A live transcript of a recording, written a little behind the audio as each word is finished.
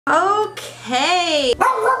Okay.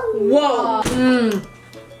 Whoa.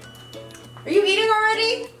 Are you eating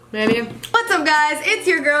already? Maybe. What's up, guys? It's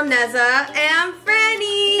your girl NEZZA and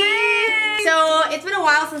Franny. Hey. So it's been a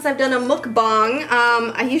while since I've done a mukbang.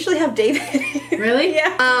 I usually have David. Really?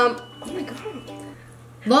 Yeah. Oh my god.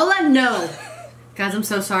 Lola, no. Guys, I'm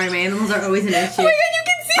so sorry. My animals are always an issue. Oh my god, you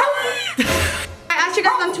can see. I asked you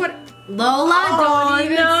guys on Twitter. Lola, don't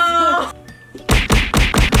even. No.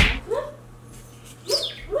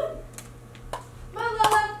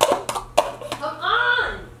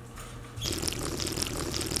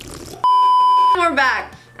 We're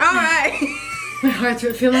back. Alright. My heart's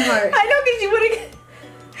feel my heart. I know, because you wouldn't.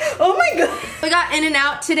 Oh my god. We got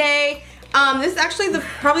In-N-Out today. This is actually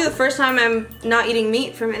probably the first time I'm not eating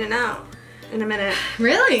meat from In-N-Out in a minute.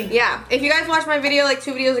 Really? Yeah. If you guys watched my video like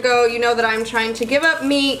 2 videos ago, you know that I'm trying to give up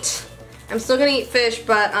meat. I'm still gonna eat fish,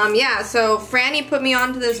 but yeah, so Franny put me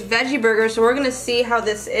onto this veggie burger, so we're gonna see how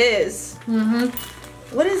this is.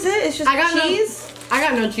 What is it? It's just cheese? I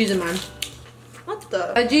got no cheese in mine. What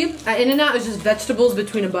the? Veggie at In-N-Out is just vegetables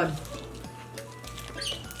between a bun.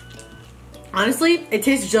 Honestly, it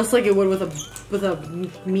tastes just like it would with a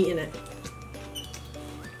meat in it.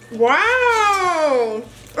 Wow!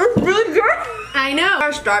 It's really good! I know!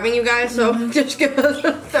 I'm starving, you guys, so just give us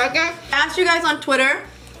a second. I asked you guys on Twitter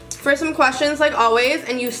for some questions like always,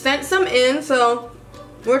 and you sent some in, so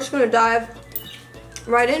we're just gonna dive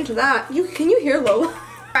right into that. Can you hear Lola?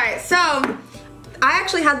 Alright, so I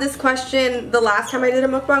actually had this question the last time I did a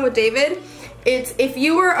mukbang with David. It's, if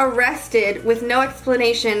you were arrested with no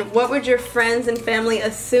explanation, what would your friends and family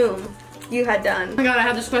assume you had done? Oh my god, I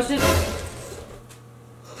have this question.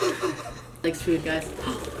 Likes food, guys.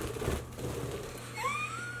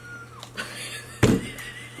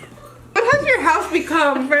 What has your house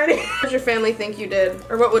become, Freddie? What does your family think you did?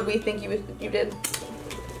 Or what would we think you did?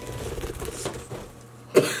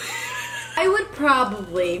 I would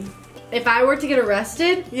probably, if I were to get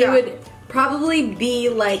arrested, it would probably be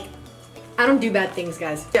like, I don't do bad things,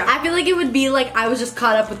 guys. Yeah. I feel like it would be like I was just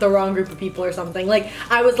caught up with the wrong group of people or something. Like,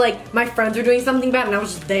 I was like, my friends were doing something bad and I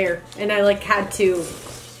was just there. And I like had to.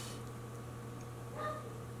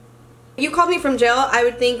 If you called me from jail, I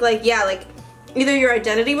would think like, yeah, like either your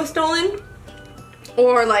identity was stolen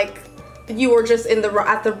or like you were just at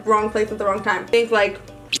the wrong place at the wrong time. I think like,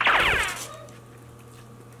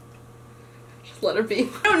 let her be.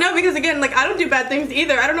 I don't know, because again, like I don't do bad things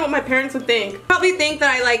either. I don't know what my parents would think. Probably think that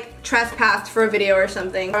I like trespassed for a video or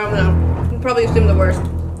something. I don't know. I'd probably assume the worst.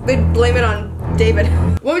 They'd blame it on David.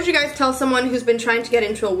 What would you guys tell someone who's been trying to get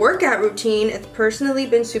into a workout routine? It's personally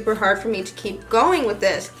been super hard for me to keep going with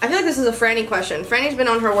this. I feel like this is a Franny question. Franny's been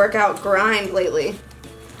on her workout grind lately.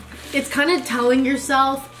 It's kind of telling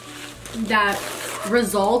yourself that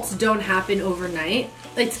results don't happen overnight.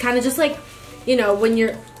 It's kind of just like, you know, when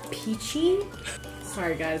you're peachy.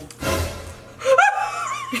 Sorry, guys.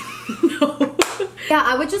 No. Yeah,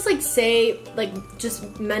 I would just like say, like,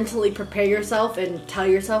 just mentally prepare yourself and tell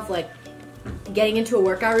yourself, like, getting into a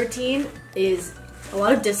workout routine is a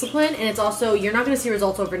lot of discipline, and it's also, you're not going to see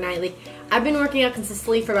results overnight. Like, I've been working out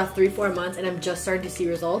consistently for about 3-4 months, and I'm just starting to see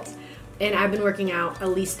results. And I've been working out at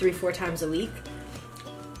least 3-4 times a week.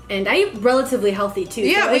 And I eat relatively healthy too.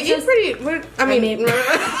 Yeah, so but you pretty. I mean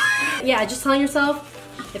yeah, just telling yourself,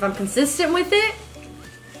 if I'm consistent with it,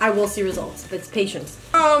 I will see results. But it's patience.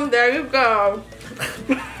 There you go.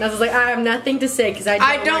 Nessa's like, I have nothing to say because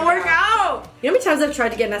I don't work out. You know how many times I've tried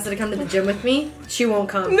to get Nessa to come to the gym with me? She won't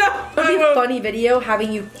come. No. It'll be a funny video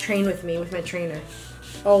having you train with me, with my trainer.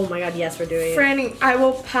 Oh my god, yes, we're doing it. Franny, I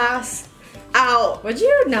will pass out. Would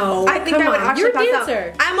you? No. I think I would actually pass out.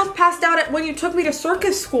 Dancer. I almost passed out when you took me to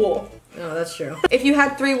circus school. Oh, that's true. If you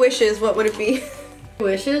had 3 wishes, what would it be?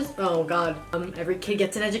 Wishes? Oh god. Every kid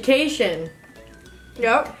gets an education.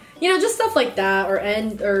 Yep. You know, just stuff like that,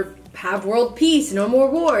 or have world peace, no more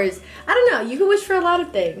wars. I don't know, you can wish for a lot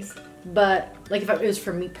of things. But, like, if it was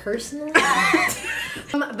for me personally.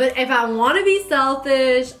 But if I want to be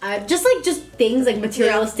selfish, just things, like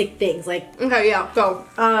materialistic things. Like, okay, yeah, go.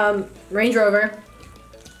 Range Rover.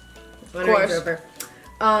 Of course. Range Rover.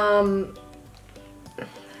 I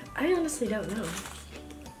honestly don't know.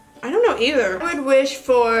 I don't know either. I would wish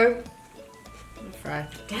for... Fry.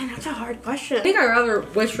 Damn, that's a hard question. I think I'd rather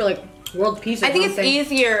wish for, like, world peace or I think something.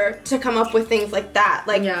 it's easier to come up with things like that.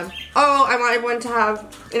 Like, oh, I want everyone to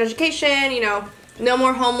have an education, you know, no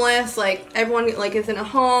more homeless, like, everyone, like, is in a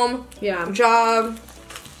home, job.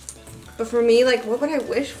 But for me, like, what would I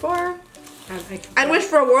wish for? I'd wish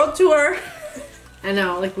for a world tour. I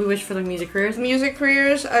know, like, we wish for, like, music careers. Music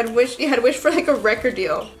careers, I'd wish for, like, a record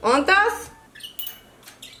deal. ¿Ontas?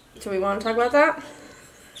 Do we want to talk about that?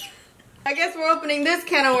 I guess we're opening this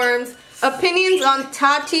can of worms. Opinions on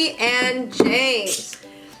Tati and James.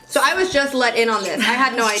 So I was just let in on this. I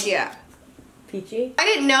had no idea. Peachy? I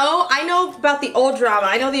didn't know. I know about the old drama.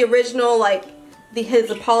 I know the original, like,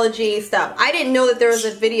 his apology stuff. I didn't know that there was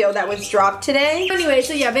a video that was dropped today. Anyway,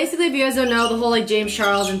 so yeah, basically if you guys don't know, the whole like James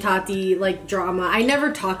Charles and Tati like drama. I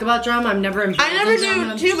never talk about drama. I'm never involved I never in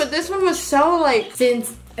drama. do too, but this one was so like...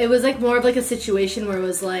 Since it was like more of like a situation where it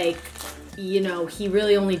was like, you know, he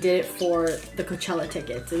really only did it for the Coachella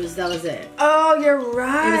tickets. That was it. Oh, you're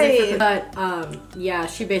right. But yeah,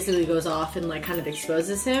 she basically goes off and like kind of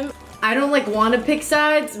exposes him. I don't like want to pick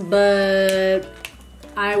sides, but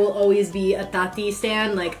I will always be a Tati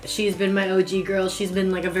stan. Like, she's been my OG girl. She's been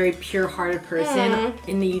like a very pure-hearted person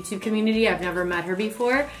in the YouTube community. I've never met her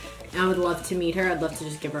before. And I would love to meet her. I'd love to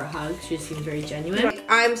just give her a hug. She just seems very genuine.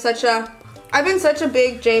 I've been such a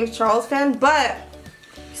big James Charles fan, but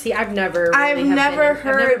see, I've never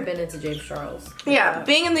been into James Charles. Yeah,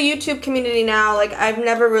 being in the YouTube community now, like I've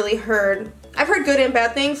never really heard. I've heard good and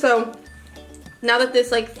bad things. So now that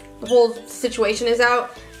this like whole situation is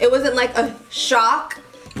out, it wasn't like a shock.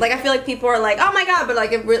 Like I feel like people are like, oh my god, but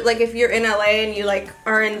like if you're in LA and you like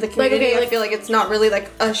are in the community, I feel like it's not really like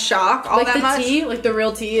a shock all that much. Like the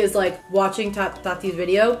real tea is like watching Tati's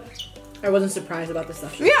video. I wasn't surprised about the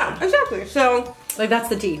stuff. Yeah, exactly. So like that's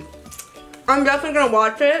the tea. I'm definitely gonna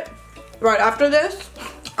watch it right after this.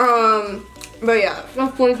 But yeah.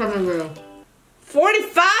 That's 45 minutes video.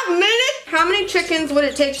 45 minutes? How many chickens would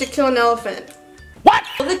it take to kill an elephant? What?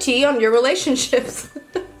 The tea on your relationships.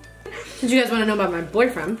 Did you guys want to know about my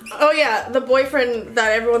boyfriend? Oh yeah, the boyfriend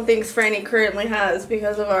that everyone thinks Franny currently has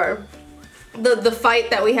because of our the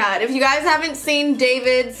fight that we had. If you guys haven't seen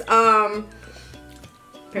David's Vlog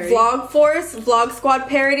Squad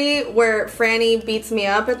parody where Franny beats me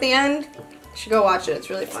up at the end, you should go watch it.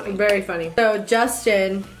 It's really funny. Very funny. So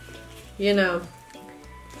Justin, you know,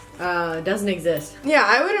 doesn't exist. Yeah,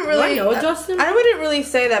 I wouldn't really. Do I know Justin? I wouldn't really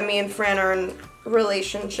say that me and Fran are in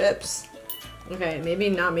relationships. Okay, maybe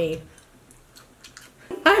not me.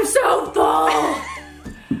 I'm so full!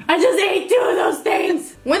 I just ate 2 of those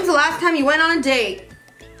things! When's the last time you went on a date?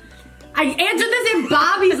 I answered this in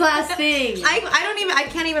Bobby's last thing. I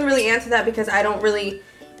can't even really answer that because I don't really,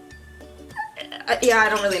 yeah, I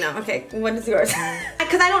don't really know. Okay, what is yours?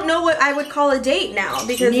 Because I don't know what I would call a date now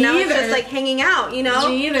because now it's just like hanging out, you know?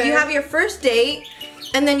 You have your first date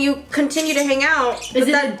and then you continue to hang out. Is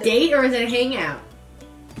it a date or is it a hangout?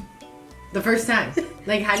 The first time.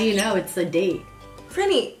 Like, how do you know it's a date?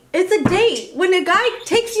 Franny, it's a date. When a guy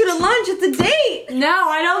takes you to lunch, it's a date. No,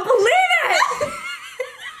 I don't believe it!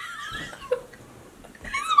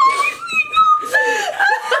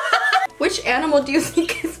 Which animal do you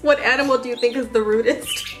think is, what animal do you think is the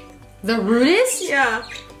rudest? The rudest? Yeah.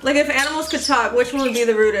 Like if animals could talk, which one would be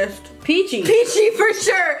the rudest? Peachy. Peachy for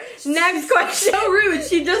sure. Next question. So rude.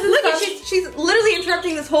 She doesn't look at she's literally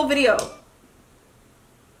interrupting this whole video.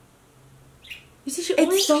 You see,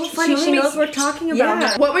 it's so funny. She knows we're talking about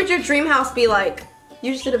her. What would your dream house be like?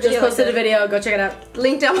 You just did a video. Just posted a video. Go check it out.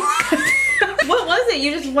 Link down. What was it?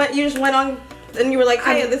 You just went on and you were like,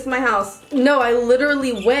 hey, this is my house. No, I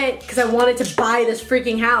literally went because I wanted to buy this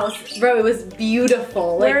freaking house. Bro, it was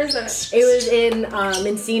beautiful. Where is it? It was in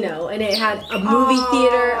Encino, and it had a movie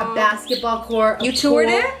theater, a basketball court. You toured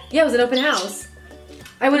it? Yeah, it was an open house.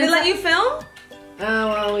 Did they let you film? Oh,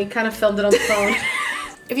 well, we kind of filmed it on the phone.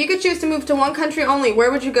 If you could choose to move to one country only, where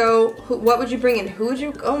would you go? What would you bring in? Who would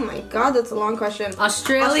you? Oh my god, that's a long question.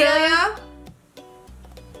 Australia?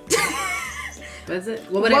 What is it?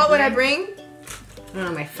 What would I bring? I don't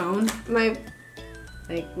know, my phone? Like,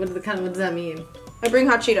 what does that mean? I bring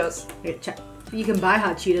hot Cheetos. You can buy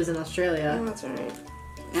hot Cheetos in Australia. Oh, that's alright.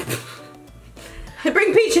 I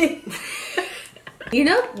bring Peachy. You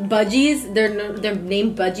know budgies, they're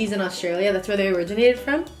named budgies in Australia. That's where they originated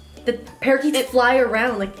from. The parakeets fly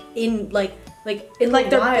around like in the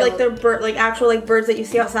wild. They're actual birds that you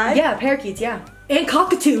see outside. Yeah, parakeets. Yeah, and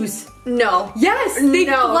cockatoos. No. Yes, they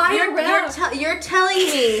fly around. You're telling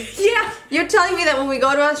me. Yeah, you're telling me that when we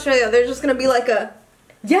go to Australia, there's just gonna be like a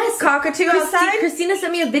cockatoo outside. Christina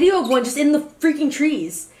sent me a video of one just in the freaking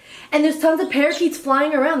trees. And there's tons of parakeets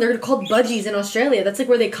flying around. They're called budgies in Australia. That's like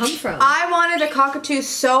where they come from. I wanted a cockatoo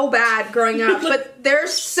so bad growing up, but they're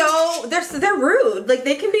rude. Like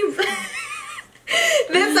they can be.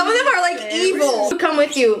 Then some of them are like evil. Come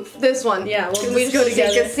with you. This one. Yeah, we just go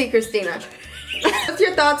together. See Christina. What's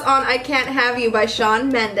your thoughts on "I Can't Have You" by Shawn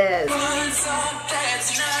Mendes?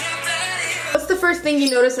 What's the first thing you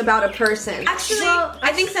notice about a person? Actually, Well,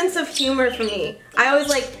 I think sense of humor for me. I always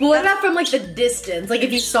like. Well, what about from like the distance? Like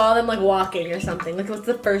if you saw them like walking or something. Like what's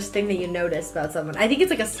the first thing that you notice about someone? I think it's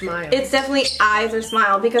like a smile. It's definitely eyes or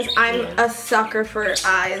smile because I'm a sucker for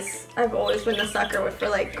eyes. I've always been a sucker for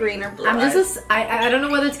like green or blue I'm eyes. just I don't know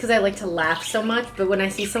whether it's because I like to laugh so much, but when I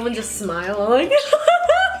see someone just smile, I'm like.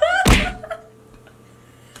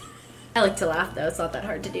 I like to laugh though. It's not that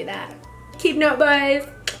hard to do that. Keep note, boys.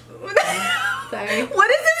 Sorry. What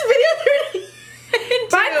is this video turning into?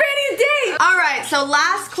 Bye, Franny's date. All right, so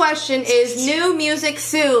last question is new music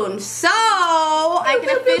soon. So I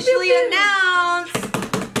can officially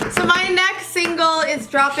announce. So my next single is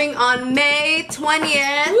dropping on May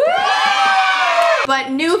 20th.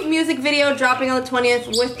 But new music video dropping on the 20th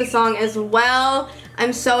with the song as well.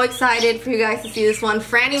 I'm so excited for you guys to see this one.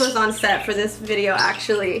 Franny was on set for this video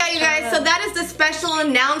actually. Yeah, you guys, so that is the special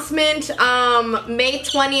announcement. May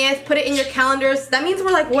 20th, put it in your calendars. That means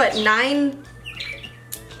we're like, what, 9?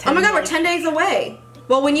 Oh my god, we're 10 days away.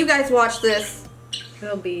 Well, when you guys watch this.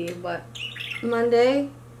 It'll be, what? Monday?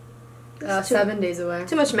 7 days away.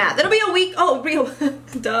 Too much math. It'll be a week. Oh, real.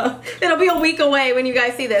 Duh. It'll be a week away when you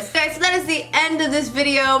guys see this. Guys, so that is the end of this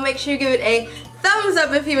video. Make sure you give it a thumbs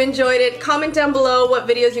up if you enjoyed it. Comment down below what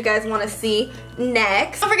videos you guys want to see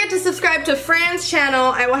next. Don't forget to subscribe to Fran's channel.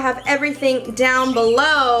 I will have everything down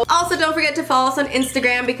below. Also, don't forget to follow us on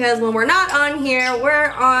Instagram because when we're not on here,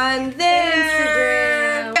 we're on there.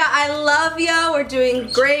 Instagram. Yeah, I love ya. We're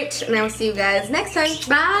doing great. And I will see you guys next time.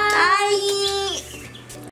 Bye. Bye.